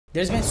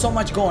There's been so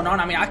much going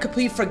on. I mean, I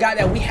completely forgot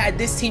that we had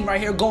this team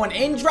right here going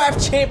in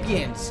draft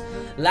champions.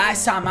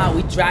 Last time out,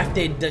 we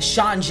drafted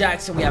Deshaun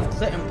Jackson. We have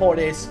Clinton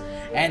Portis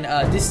and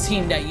this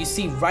team that you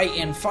see right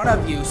in front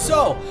of you.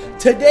 So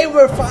today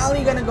we're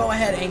finally gonna go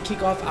ahead and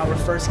kick off our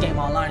first game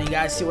online. You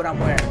guys see what I'm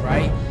wearing,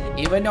 right?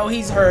 Even though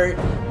he's hurt,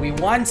 we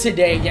won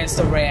today against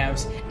the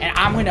Rams, and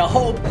I'm gonna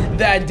hope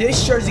that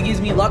this jersey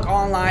gives me luck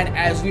online,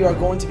 as we are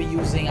going to be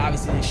using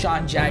obviously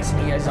Deshaun Jackson.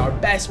 He is our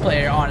best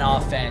player on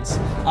offense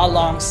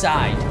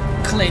alongside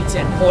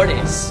Clinton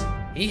Portis.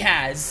 He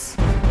has,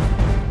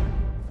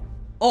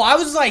 oh, I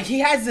was like, he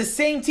has the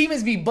same team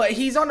as me, but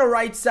he's on the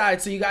right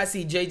side. So you guys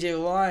see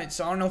JJ Lawrence.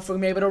 So I don't know if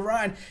we're able to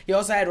run. He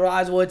also had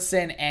Roz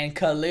Woodson and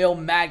Khalil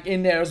Mack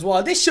in there as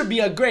well. This should be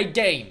a great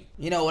game.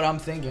 You know what I'm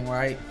thinking,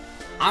 right?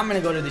 I'm going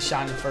to go to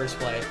Deshaun in the first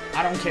play.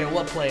 I don't care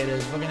what play it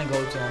is. We're going to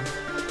go to him.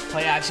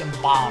 Play action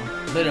bomb.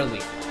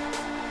 Literally.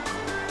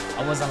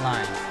 I wasn't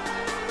lying.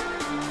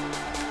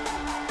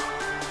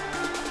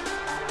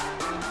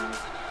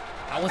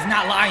 I was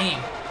not lying.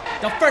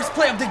 The first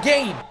play of the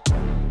game.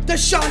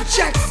 Deshaun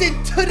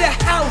Jackson to the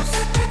house.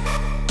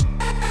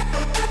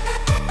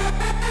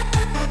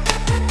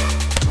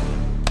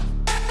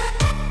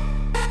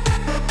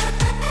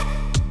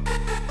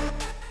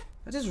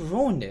 I just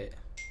ruined it.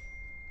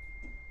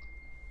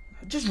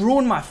 I just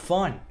ruined my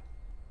fun.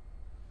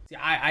 See,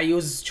 I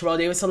use Terrell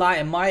Davis a lot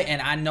in my,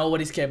 and I know what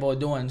he's capable of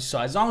doing. So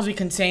as long as we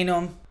contain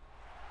him.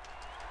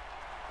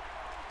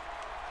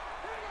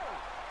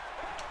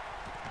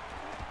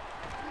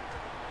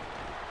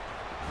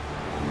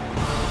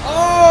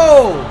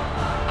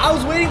 I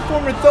was waiting for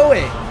him to throw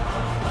it.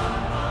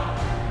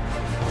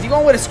 Is he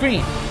going with a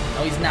screen?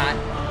 No, he's not.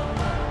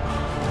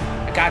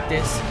 I got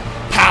this.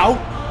 Pow!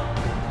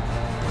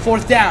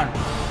 Fourth down.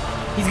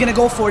 He's going to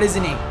go for it,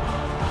 isn't he?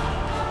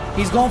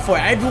 He's going for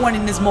it. Everyone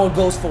in this mode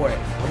goes for it.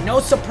 With no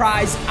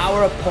surprise,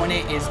 our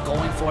opponent is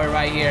going for it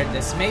right here.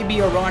 This may be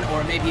a run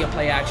or it may be a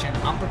play action.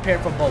 I'm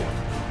prepared for both.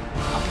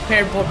 I'm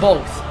prepared for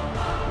both.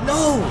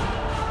 No!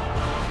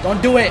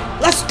 Don't do it.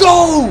 Let's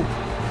go!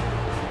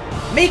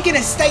 Making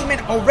a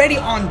statement already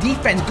on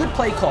defense. Good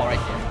play call right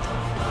there.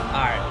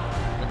 Alright.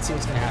 Let's see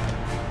what's going to happen.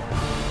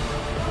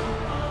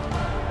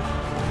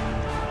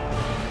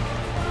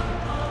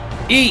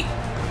 Eat.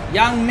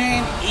 Young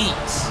man,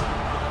 eat.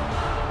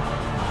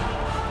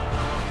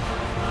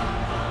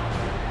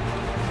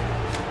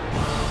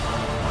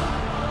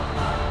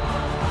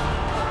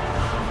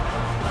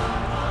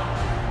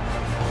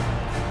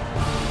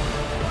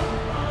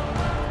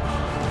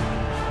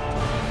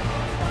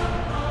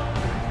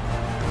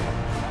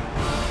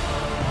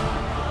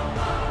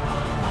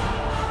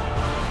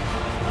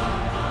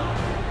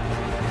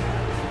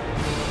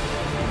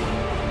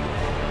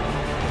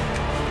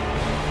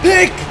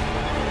 Pick!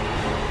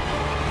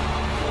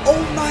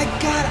 Oh my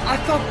god, I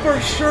thought for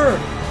sure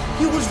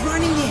he was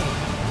running it.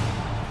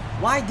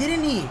 Why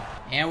didn't he?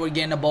 And we're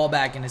getting the ball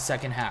back in the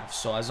second half.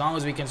 So as long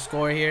as we can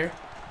score here,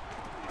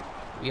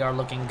 we are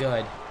looking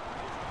good.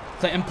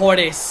 Clinton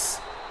Portis.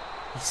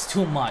 He's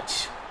too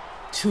much.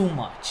 Too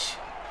much.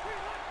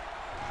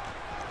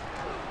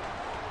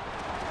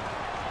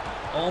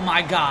 Oh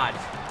my god.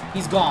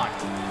 He's gone.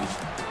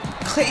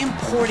 Clinton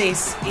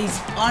Portis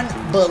is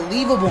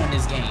unbelievable in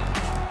this game.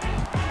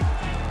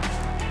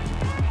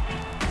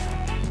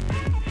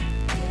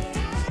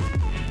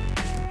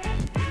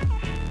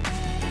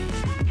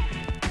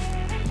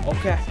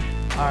 Okay.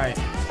 Alright.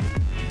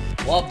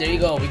 Well, there you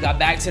go. We got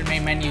back to the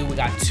main menu. We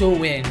got 2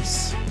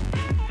 wins.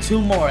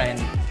 2 more, and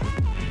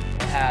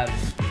we'll have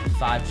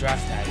 5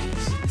 draft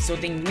badges. I still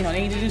think, you know,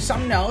 they need to do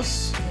something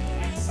else.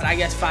 But I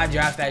guess 5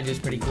 draft badges is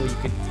pretty cool. You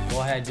could go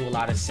ahead and do a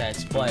lot of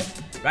sets. But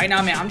right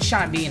now, man, I'm just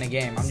trying to be in a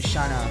game. I'm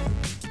trying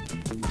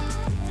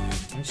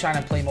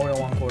to play more than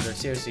 1 quarter.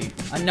 Seriously.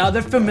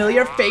 Another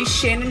familiar face,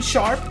 Shannon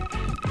Sharp.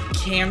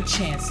 Cam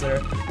Chancellor,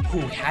 who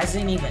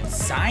hasn't even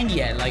signed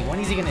yet. Like, when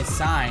is he going to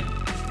sign?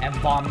 And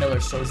Von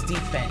Miller, so his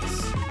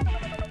defense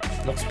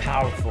looks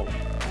powerful.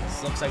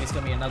 This looks like it's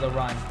going to be another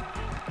run.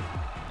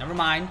 Never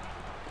mind.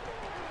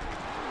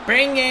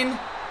 Bring in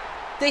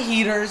the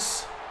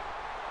heaters.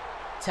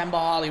 Temba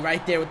Holly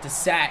right there with the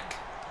sack.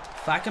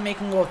 If I can make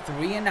him go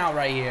 3 and out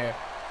right here,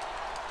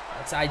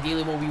 that's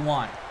ideally what we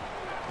want.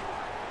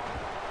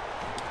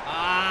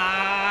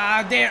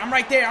 There. I'm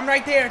right there. I'm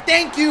right there.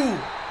 Thank you.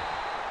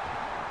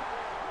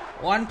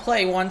 1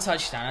 play, 1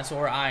 touchdown. That's what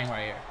we're eyeing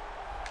right here.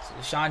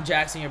 Deshaun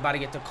Jackson, you're about to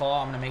get the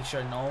call. I'm going to make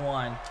sure no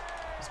one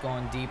is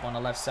going deep on the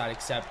left side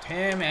except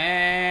him.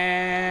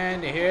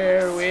 And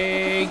here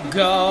we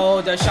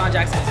go. Deshaun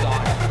Jackson is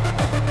gone.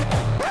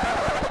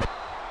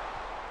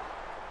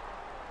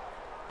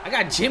 I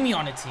got Jimmy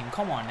on the team.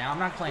 Come on now. I'm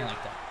not playing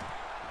like that.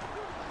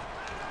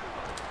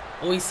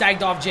 Oh, he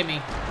sagged off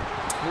Jimmy.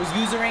 He was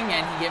usering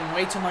and he gave him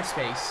way too much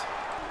space.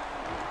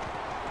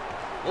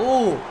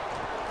 Oh,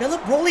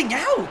 Phillip rolling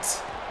out.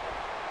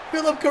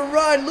 Phillip can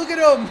run. Look at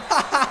him.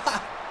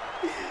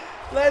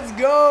 Let's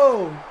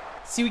go.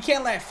 See, we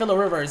can't let Phillip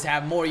Rivers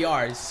have more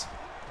yards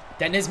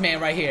than this man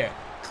right here.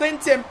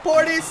 Clinton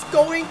Portis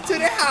going to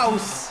the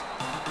house.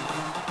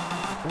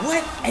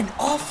 What an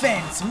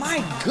offense.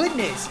 My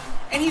goodness.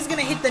 And he's going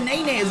to hit the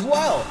nay-nay as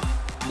well.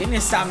 They need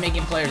to stop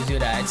making players do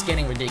that. It's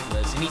getting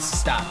ridiculous. It needs to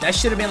stop. That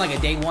should have been like a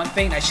day one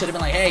thing. That should have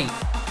been like, hey,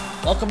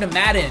 welcome to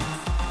Madden.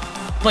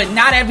 But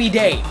not every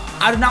day.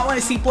 I do not want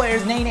to see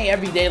players nay-nay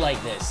every day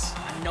like this.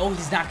 I know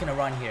he's not going to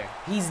run here.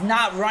 He's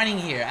not running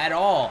here at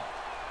all.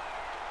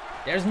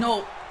 There's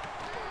no...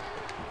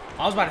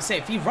 I was about to say,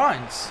 if he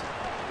runs,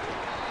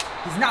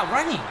 he's not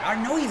running.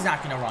 I know he's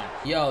not going to run.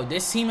 Yo,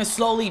 this team is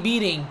slowly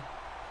beating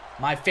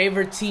my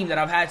favorite team that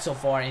I've had so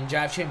far in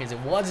Draft Champions. It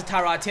was a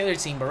Tyrod Taylor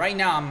team, but right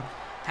now I'm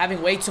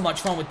having way too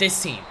much fun with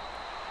this team.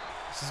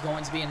 This is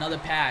going to be another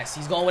pass.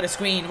 He's going with a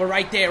screen. We're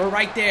right there. We're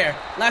right there.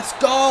 Let's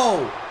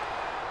go.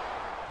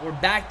 We're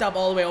backed up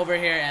all the way over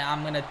here, and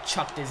I'm going to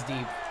chuck this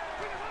deep.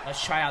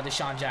 Let's try out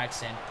Deshaun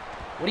Jackson.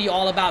 What are you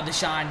all about,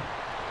 Deshaun?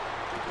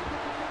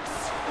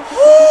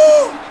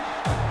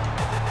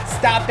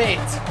 Stop it.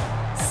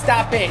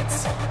 Stop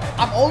it.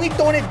 I'm only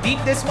throwing it deep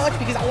this much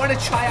because I want to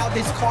try out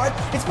this card.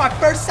 It's my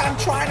first time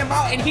trying him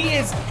out, and he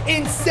is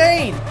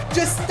insane.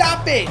 Just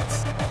stop it.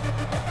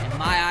 In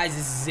my eyes,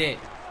 this is it.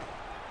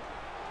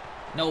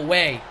 No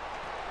way.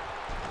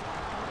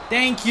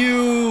 Thank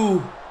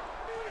you.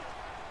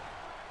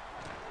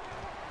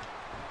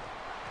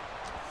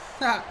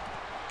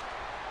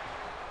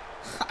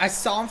 I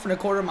saw him from the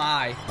corner of my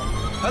eye.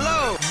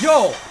 Hello.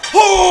 Yo.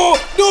 Oh,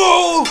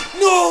 no,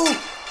 no.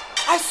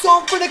 I saw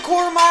him from the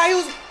corner of my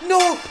eye.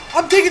 No,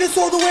 I'm taking this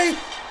all the way.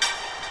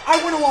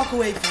 I want to walk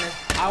away from it.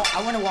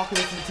 I want to walk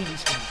away from the TV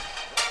screen.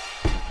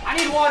 I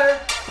need water.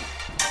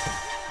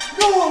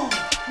 No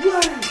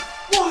way.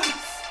 What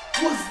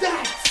was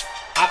that?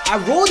 I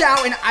rolled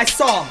out and I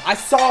saw him. I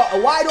saw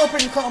a wide open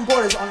Clinton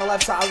Portis on the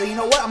left side. I was like, you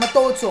know what? I'm going to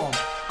throw it to him.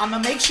 I'm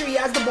going to make sure he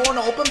has the ball in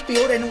the open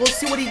field, and we'll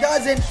see what he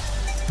does. And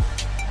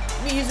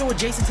let me use it with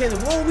Jason Taylor.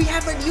 Whoa, we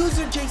haven't used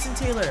Jason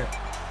Taylor.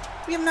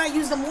 We have not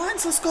used him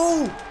once. Let's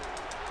go.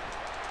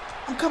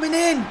 I'm coming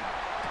in.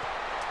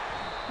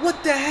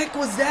 What the heck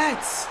was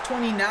that?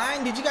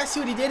 29? Did you guys see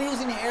what he did? He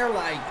was in the air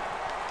like...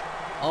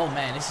 Oh,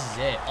 man, this is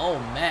it. Oh,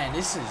 man,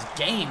 this is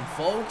game,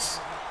 folks.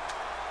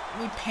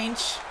 Let me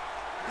pinch.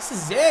 This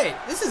is it.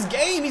 This is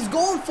game. He's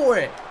going for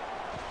it.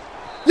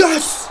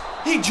 Yes!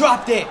 He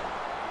dropped it.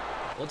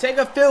 We'll take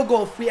a field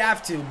goal if we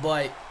have to,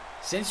 but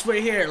since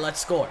we're here, let's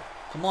score.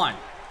 Come on.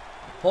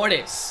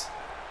 Portis.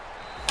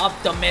 Up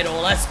the middle.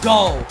 Let's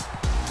go.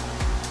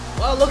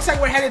 Well, it looks like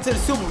we're headed to the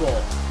Super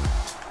Bowl.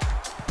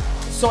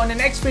 So in the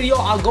next video,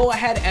 I'll go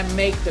ahead and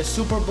make the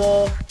Super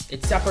Bowl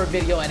its separate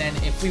video, and then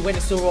if we win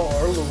the Super Bowl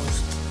or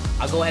lose,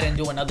 I'll go ahead and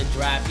do another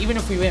draft. Even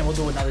if we win, we'll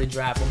do another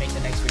draft. We'll make the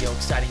next video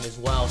exciting as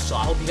well. So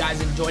I hope you guys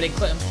enjoyed it.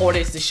 Clinton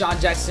Portis,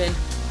 Deshaun Jackson.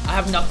 I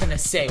have nothing to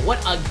say.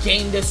 What a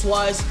game this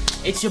was.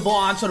 It's your boy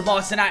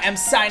AntoDaBoss, and I am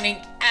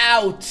signing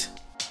out.